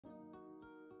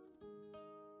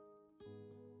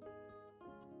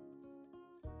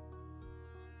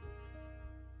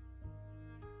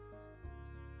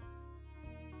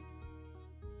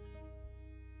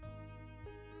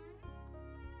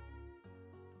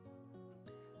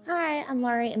Hi, I'm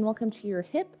Larie, and welcome to your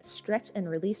hip stretch and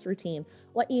release routine.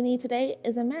 What you need today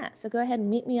is a mat. So go ahead and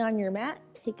meet me on your mat,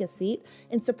 take a seat,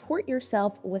 and support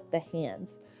yourself with the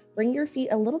hands. Bring your feet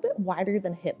a little bit wider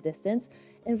than hip distance,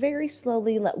 and very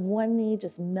slowly let one knee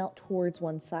just melt towards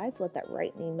one side. So let that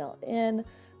right knee melt in,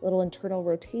 a little internal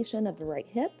rotation of the right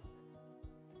hip.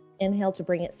 Inhale to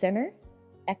bring it center,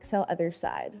 exhale other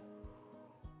side.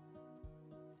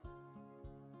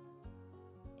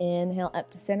 Inhale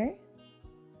up to center.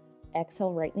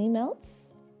 Exhale, right knee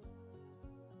melts.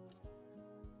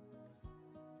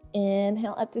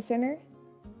 Inhale up to center.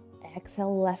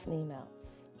 Exhale, left knee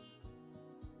melts.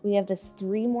 We have this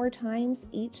 3 more times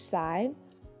each side.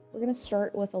 We're going to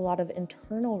start with a lot of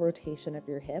internal rotation of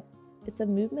your hip. It's a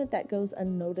movement that goes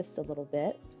unnoticed a little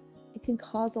bit. It can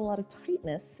cause a lot of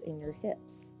tightness in your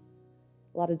hips,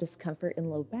 a lot of discomfort in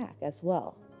low back as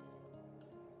well.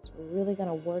 So we're really going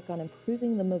to work on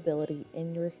improving the mobility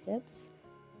in your hips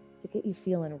to get you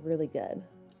feeling really good.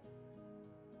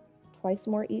 Twice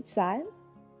more each side.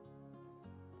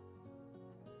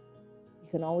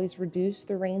 You can always reduce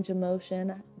the range of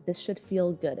motion. This should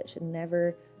feel good. It should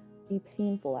never be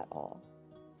painful at all.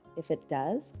 If it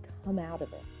does, come out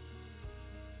of it.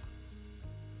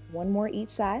 1 more each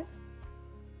side.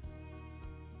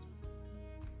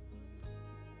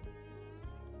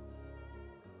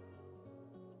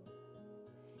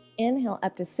 Inhale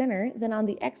up to center, then on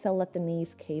the exhale, let the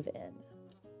knees cave in.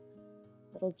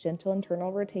 Little gentle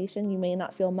internal rotation. You may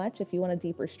not feel much. If you want a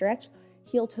deeper stretch,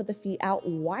 heel toe the feet out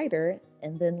wider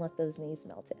and then let those knees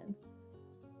melt in.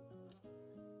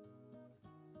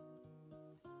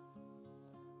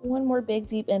 1 more big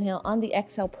deep inhale. On the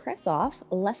exhale, press off.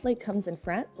 Left leg comes in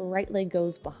front, right leg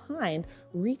goes behind.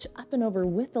 Reach up and over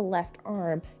with the left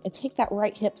arm and take that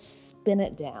right hip, spin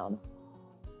it down.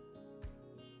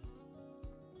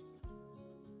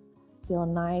 Feel a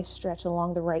nice stretch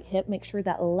along the right hip. Make sure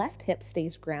that left hip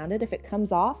stays grounded. If it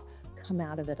comes off, come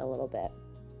out of it a little bit.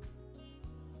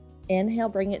 Inhale,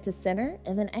 bring it to center,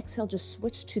 and then exhale, just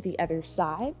switch to the other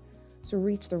side. So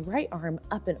reach the right arm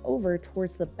up and over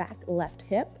towards the back left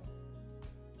hip,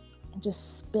 and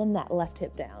just spin that left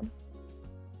hip down.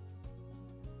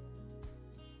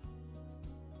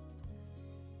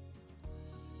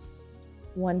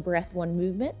 One breath, one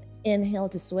movement. Inhale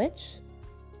to switch.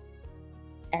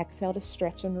 Exhale to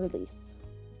stretch and release.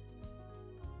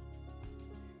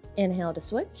 Inhale to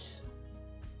switch.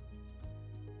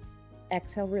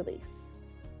 Exhale, release.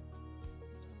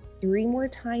 3 more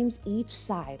times each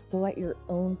side. Go at your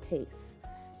own pace.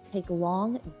 Take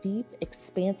long, deep,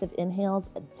 expansive inhales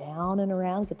down and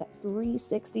around. Get that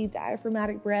 360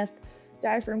 diaphragmatic breath.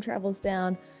 Diaphragm travels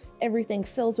down. Everything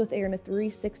fills with air in a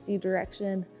 360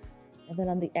 direction. And then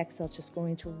on the exhale, it's just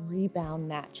going to rebound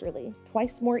naturally.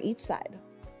 Twice more each side.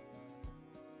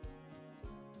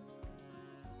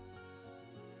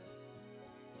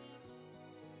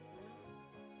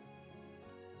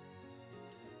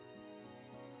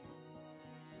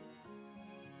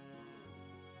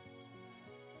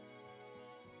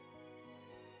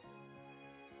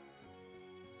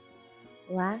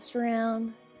 Last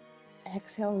round.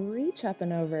 Exhale, reach up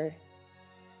and over.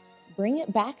 Bring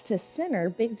it back to center.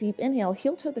 Big deep inhale.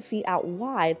 Heel toe the feet out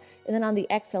wide. And then on the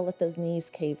exhale, let those knees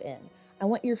cave in. I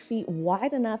want your feet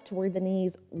wide enough to where the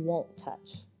knees won't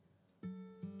touch.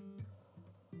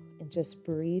 And just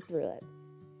breathe through it.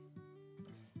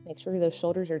 Make sure those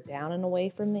shoulders are down and away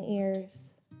from the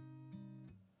ears.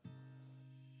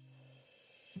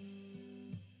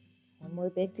 1 more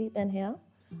big deep inhale.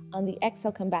 On the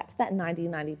exhale, come back to that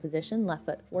 90-90 position. Left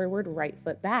foot forward, right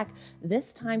foot back.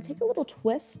 This time, take a little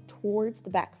twist towards the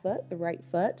back foot, the right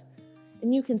foot.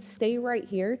 And you can stay right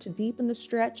here to deepen the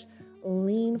stretch.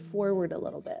 Lean forward a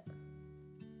little bit.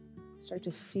 Start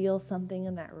to feel something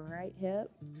in that right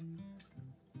hip.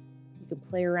 You can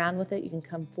play around with it. You can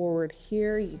come forward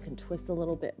here. You can twist a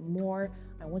little bit more.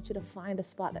 I want you to find a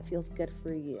spot that feels good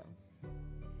for you.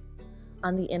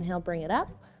 On the inhale, bring it up.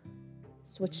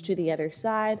 Switch to the other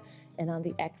side, and on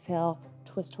the exhale,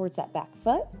 twist towards that back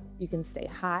foot. You can stay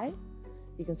high.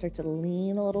 You can start to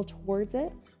lean a little towards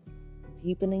it,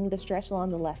 deepening the stretch along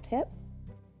the left hip.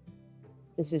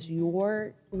 This is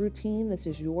your routine. This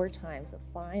is your time, so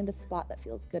find a spot that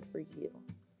feels good for you.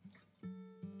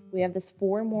 We have this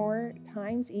 4 more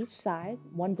times each side.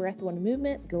 1 breath, 1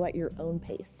 movement. Go at your own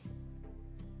pace.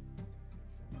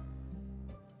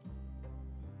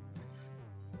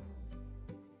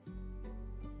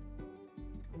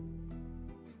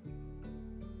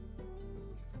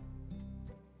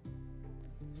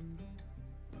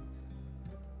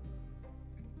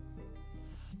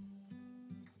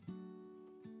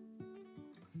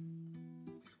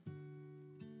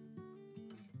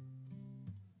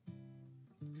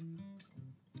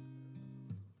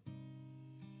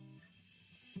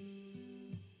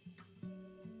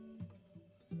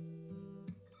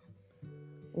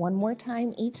 One more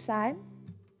time each side.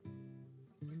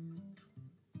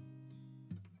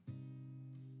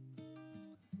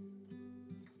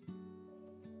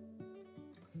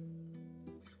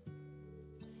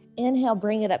 Inhale,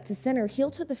 bring it up to center.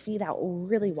 Heel to the feet out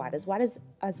really wide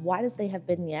as they have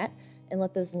been yet, and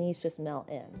let those knees just melt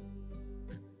in.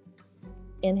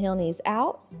 Inhale, knees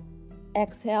out.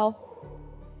 Exhale.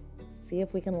 See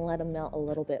if we can let them melt a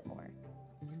little bit more.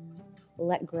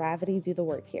 Let gravity do the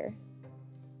work here.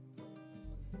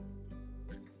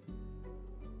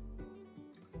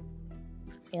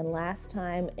 And last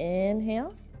time,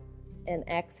 inhale and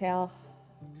exhale.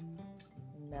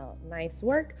 Melt. Nice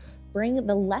work. Bring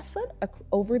the left foot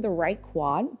over the right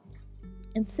quad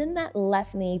and send that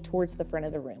left knee towards the front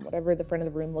of the room, whatever the front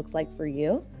of the room looks like for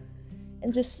you.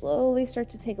 And just slowly start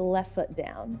to take left foot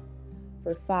down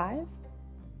for 5,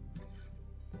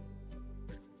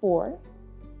 4,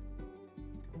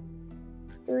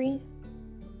 3,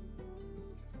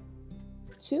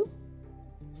 2,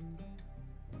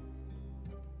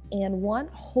 and 1.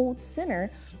 Hold center.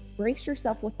 Brace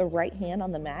yourself with the right hand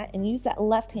on the mat and use that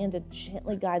left hand to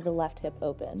gently guide the left hip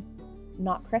open.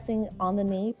 Not pressing on the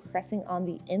knee, pressing on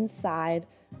the inside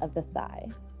of the thigh.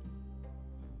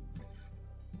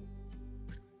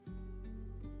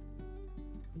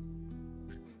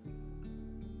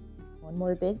 One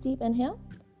more big deep inhale.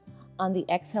 On the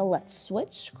exhale, let's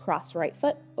switch. Cross right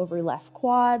foot over left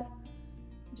quad.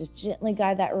 Just gently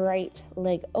guide that right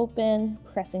leg open,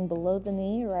 pressing below the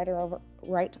knee, right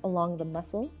along the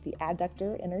muscle, the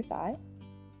adductor, inner thigh.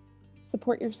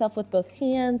 Support yourself with both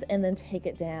hands and then take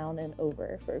it down and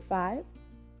over for 5,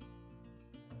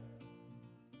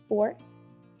 4,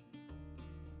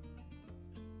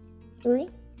 3,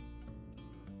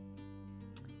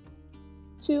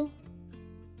 2,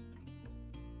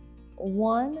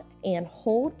 1, and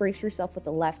hold. Brace yourself with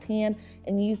the left hand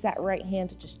and use that right hand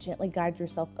to just gently guide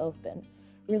yourself open.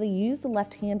 Really use the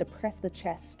left hand to press the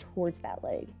chest towards that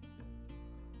leg.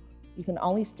 You can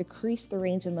always decrease the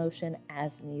range of motion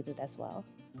as needed as well.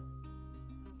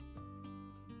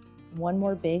 One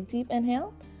more big deep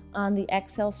inhale. On the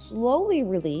exhale, slowly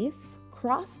release,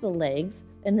 cross the legs,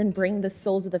 and then bring the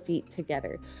soles of the feet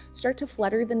together. Start to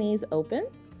flutter the knees open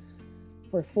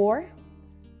for 4,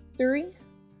 3,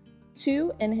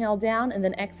 2, inhale down, and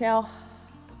then exhale,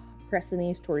 press the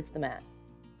knees towards the mat.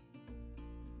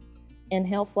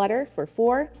 Inhale, flutter for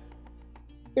 4,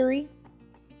 3,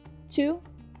 2,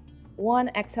 1.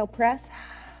 Exhale, press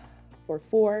for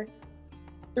 4,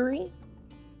 3,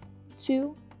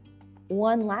 2,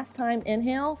 1. Last time,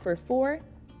 inhale for 4,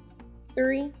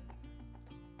 3,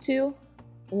 2,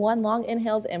 1. Long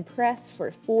inhales and press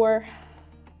for 4,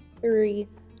 3,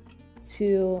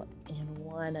 2, and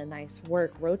 1. A nice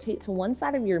work. Rotate to one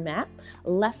side of your mat.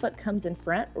 Left foot comes in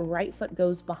front, right foot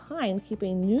goes behind, keep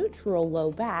a neutral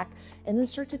low back, and then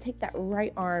start to take that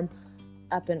right arm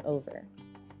up and over.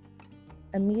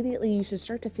 Immediately, you should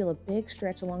start to feel a big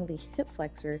stretch along the hip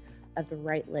flexor of the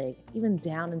right leg, even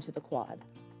down into the quad.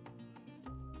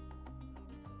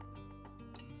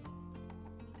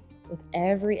 With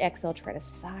every exhale, try to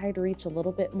side reach a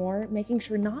little bit more, making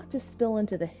sure not to spill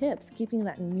into the hips, keeping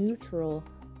that neutral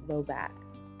low back.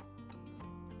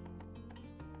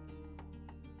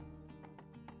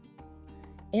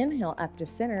 Inhale up to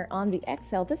center. On the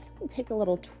exhale, this can take a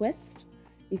little twist.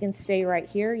 You can stay right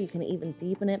here. You can even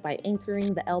deepen it by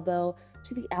anchoring the elbow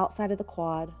to the outside of the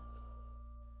quad.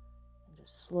 And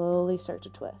just slowly start to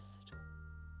twist.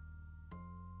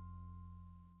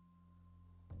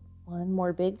 One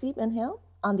more big deep inhale.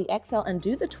 On the exhale,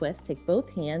 undo the twist. Take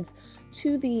both hands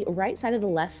to the right side of the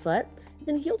left foot.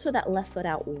 Then heel to that left foot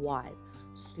out wide.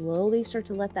 Slowly start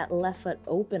to let that left foot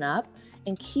open up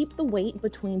and keep the weight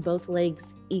between both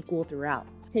legs equal throughout.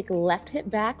 Take left hip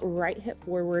back, right hip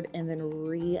forward, and then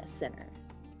re-center.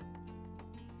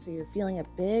 So you're feeling a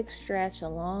big stretch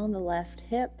along the left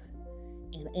hip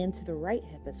and into the right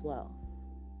hip as well.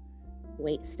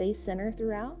 Weight stays center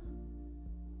throughout.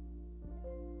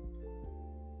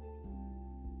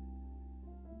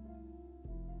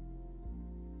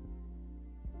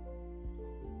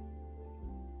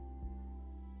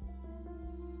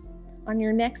 On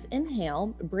your next inhale,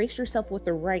 brace yourself with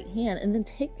the right hand and then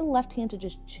take the left hand to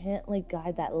just gently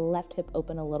guide that left hip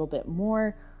open a little bit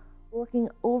more, looking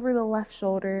over the left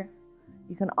shoulder.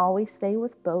 You can always stay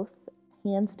with both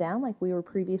hands down like we were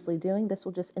previously doing. This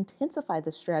will just intensify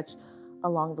the stretch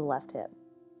along the left hip.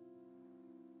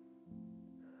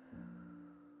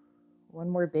 One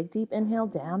more big deep inhale,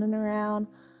 down and around.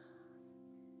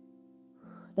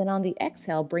 Then on the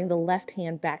exhale, bring the left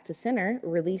hand back to center,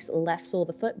 release left sole of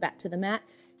the foot back to the mat,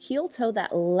 Heel toe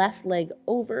that left leg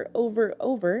over, over,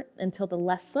 over until the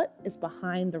left foot is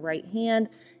behind the right hand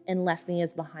and left knee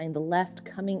is behind the left,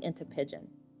 coming into pigeon.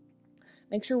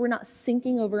 Make sure we're not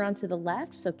sinking over onto the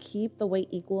left, so keep the weight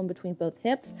equal in between both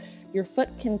hips. Your foot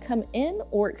can come in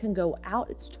or it can go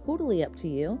out. It's totally up to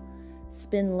you.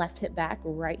 Spin left hip back,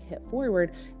 right hip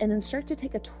forward, and then start to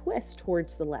take a twist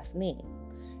towards the left knee.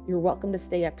 You're welcome to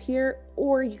stay up here,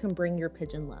 or you can bring your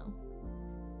pigeon low.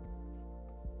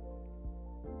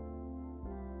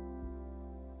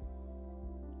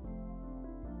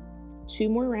 Two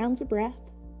more rounds of breath.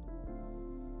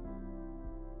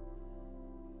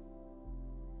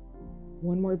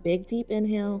 One more big deep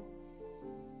inhale.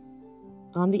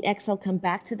 On the exhale, come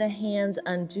back to the hands,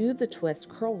 undo the twist,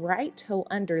 curl right toe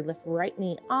under, lift right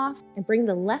knee off, and bring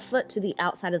the left foot to the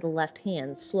outside of the left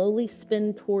hand. Slowly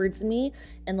spin towards me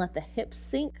and let the hips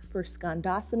sink for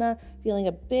Skandasana, feeling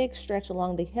a big stretch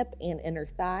along the hip and inner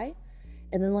thigh.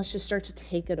 And then let's just start to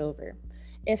take it over.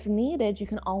 If needed, you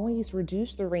can always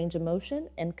reduce the range of motion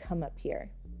and come up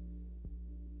here.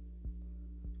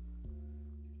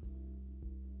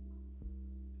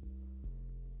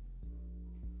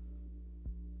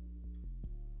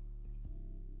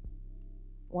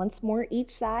 Once more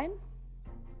each side.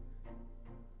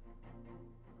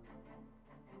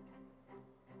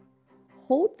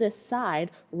 Hold this side,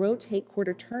 rotate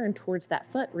quarter turn towards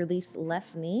that foot, release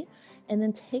left knee, and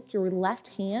then take your left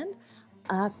hand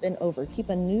up and over. Keep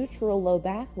a neutral low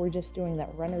back. We're just doing that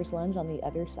runner's lunge on the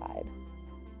other side.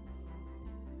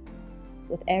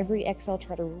 With every exhale,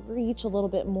 try to reach a little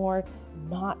bit more,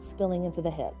 not spilling into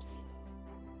the hips.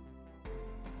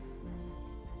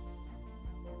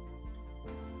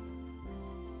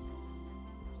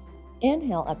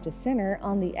 Inhale up to center.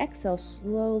 On the exhale,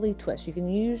 slowly twist. You can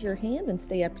use your hand and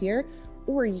stay up here,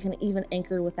 or you can even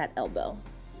anchor with that elbow.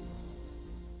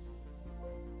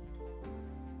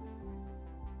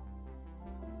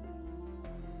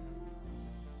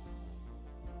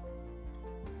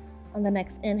 On the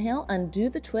next inhale, undo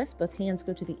the twist. Both hands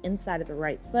go to the inside of the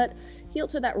right foot. Heel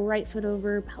to that right foot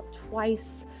over about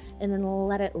twice, and then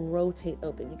let it rotate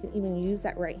open. You can even use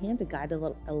that right hand to guide a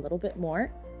little bit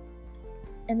more.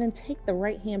 And then take the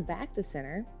right hand back to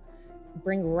center.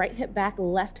 Bring right hip back,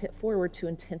 left hip forward to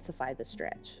intensify the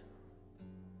stretch.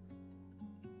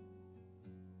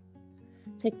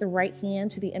 Take the right hand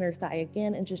to the inner thigh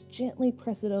again and just gently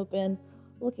press it open,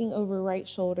 looking over right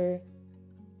shoulder.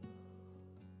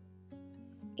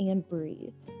 And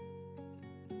breathe.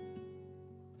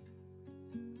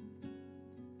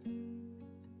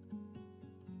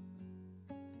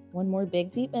 One more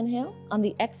big deep inhale. On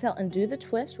the exhale, undo the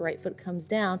twist. Right foot comes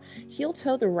down. Heel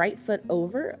toe the right foot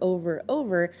over, over,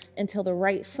 over until the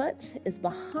right foot is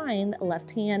behind left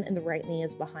hand and the right knee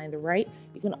is behind the right.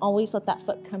 You can always let that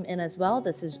foot come in as well.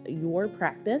 This is your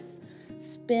practice.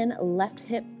 Spin left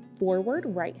hip forward,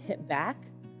 right hip back,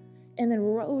 and then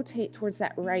rotate towards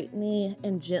that right knee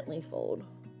and gently fold.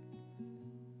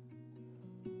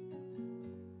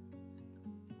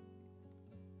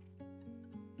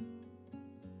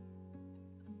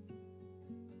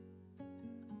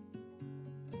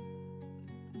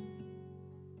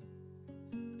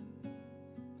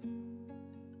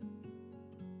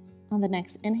 On the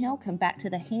next inhale, come back to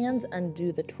the hands,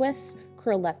 undo the twist,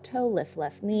 curl left toe, lift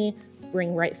left knee,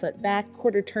 bring right foot back,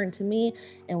 quarter turn to me,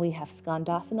 and we have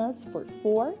Skandasanas for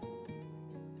 4,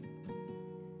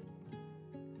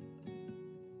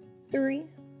 3,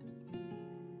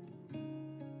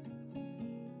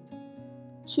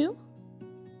 2,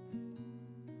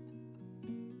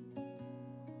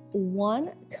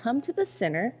 1. Come to the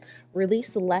center,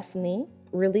 release the left knee,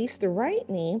 release the right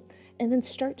knee, and then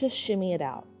start to shimmy it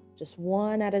out. Just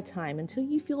one at a time until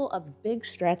you feel a big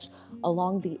stretch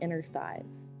along the inner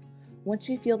thighs. Once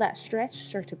you feel that stretch,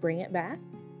 start to bring it back.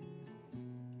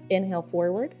 Inhale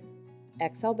forward,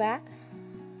 exhale back.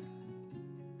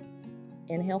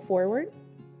 Inhale forward,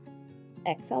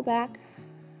 exhale back.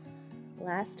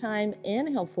 Last time,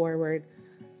 inhale forward,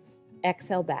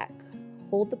 exhale back.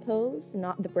 Hold the pose,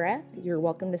 not the breath. You're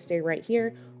welcome to stay right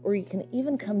here, or you can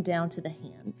even come down to the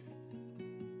hands.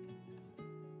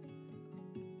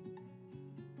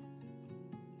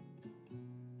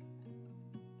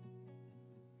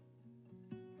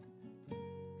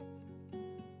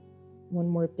 One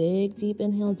more big deep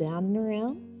inhale down and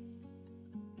around.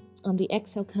 On the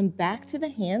exhale, come back to the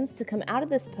hands. To come out of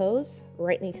this pose,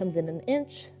 right knee comes in an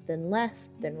inch, then left,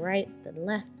 then right, then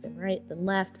left, then right, then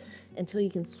left, until you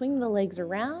can swing the legs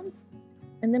around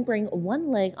and then bring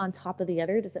one leg on top of the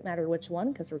other. It doesn't matter which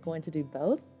one because we're going to do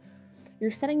both.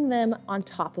 You're setting them on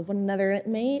top of one another. It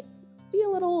may be a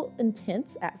little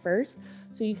intense at first,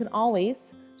 so you can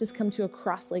always just come to a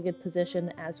cross-legged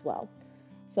position as well.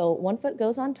 So one foot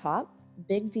goes on top,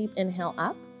 big deep inhale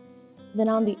up. Then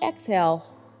on the exhale,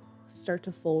 start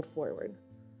to fold forward.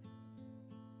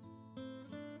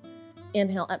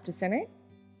 Inhale up to center.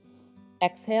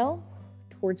 Exhale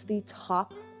towards the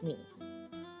top knee.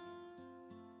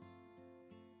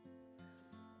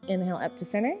 Inhale up to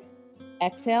center.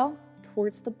 Exhale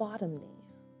towards the bottom knee.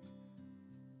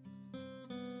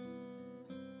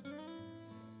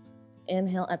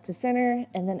 Inhale up to center,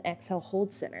 and then exhale,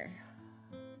 hold center.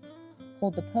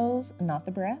 Hold the pose, not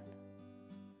the breath.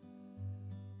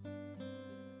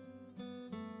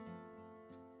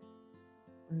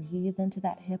 Breathe into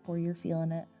that hip where you're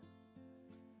feeling it.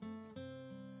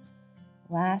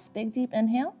 Last big deep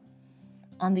inhale.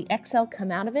 On the exhale,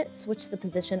 come out of it, switch the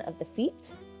position of the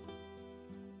feet.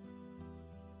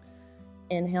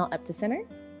 Inhale up to center.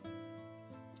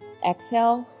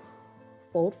 Exhale,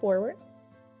 fold forward.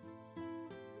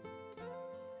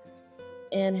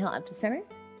 Inhale up to center.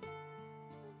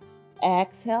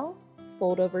 Exhale,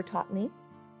 fold over top knee.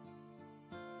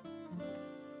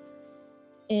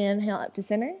 Inhale up to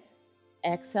center.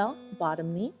 Exhale,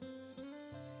 bottom knee.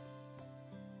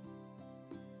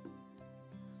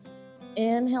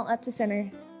 Inhale up to center.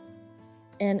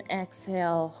 And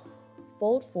exhale,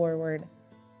 fold forward.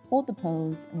 Hold the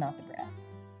pose, not the breath.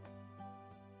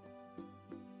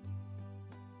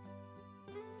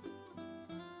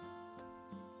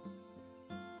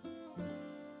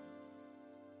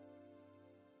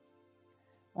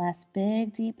 Last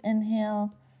big deep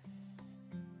inhale.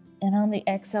 And on the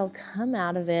exhale, come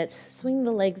out of it. Swing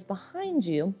the legs behind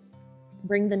you.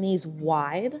 Bring the knees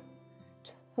wide.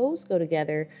 Toes go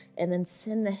together. And then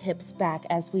send the hips back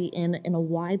as we end in a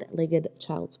wide-legged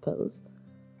child's pose.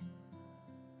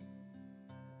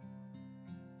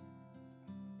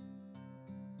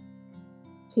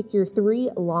 Take your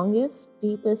 3 longest,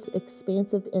 deepest,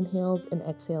 expansive inhales and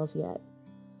exhales yet.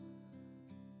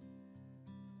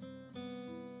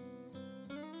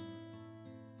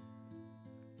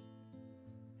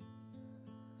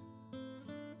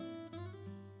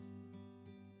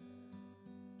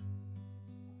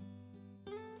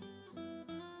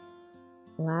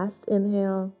 Last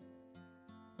inhale,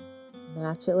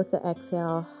 match it with the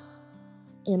exhale,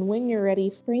 and when you're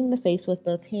ready, frame the face with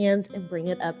both hands and bring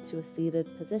it up to a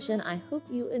seated position. I hope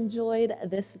you enjoyed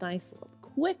this nice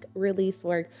quick release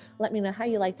work. Let me know how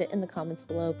you liked it in the comments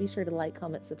below. Be sure to like,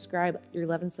 comment, subscribe. Your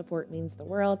love and support means the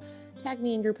world. Tag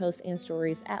me in your posts and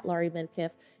stories at Larie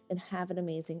Midkiff, and have an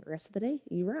amazing rest of the day.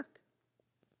 You rock.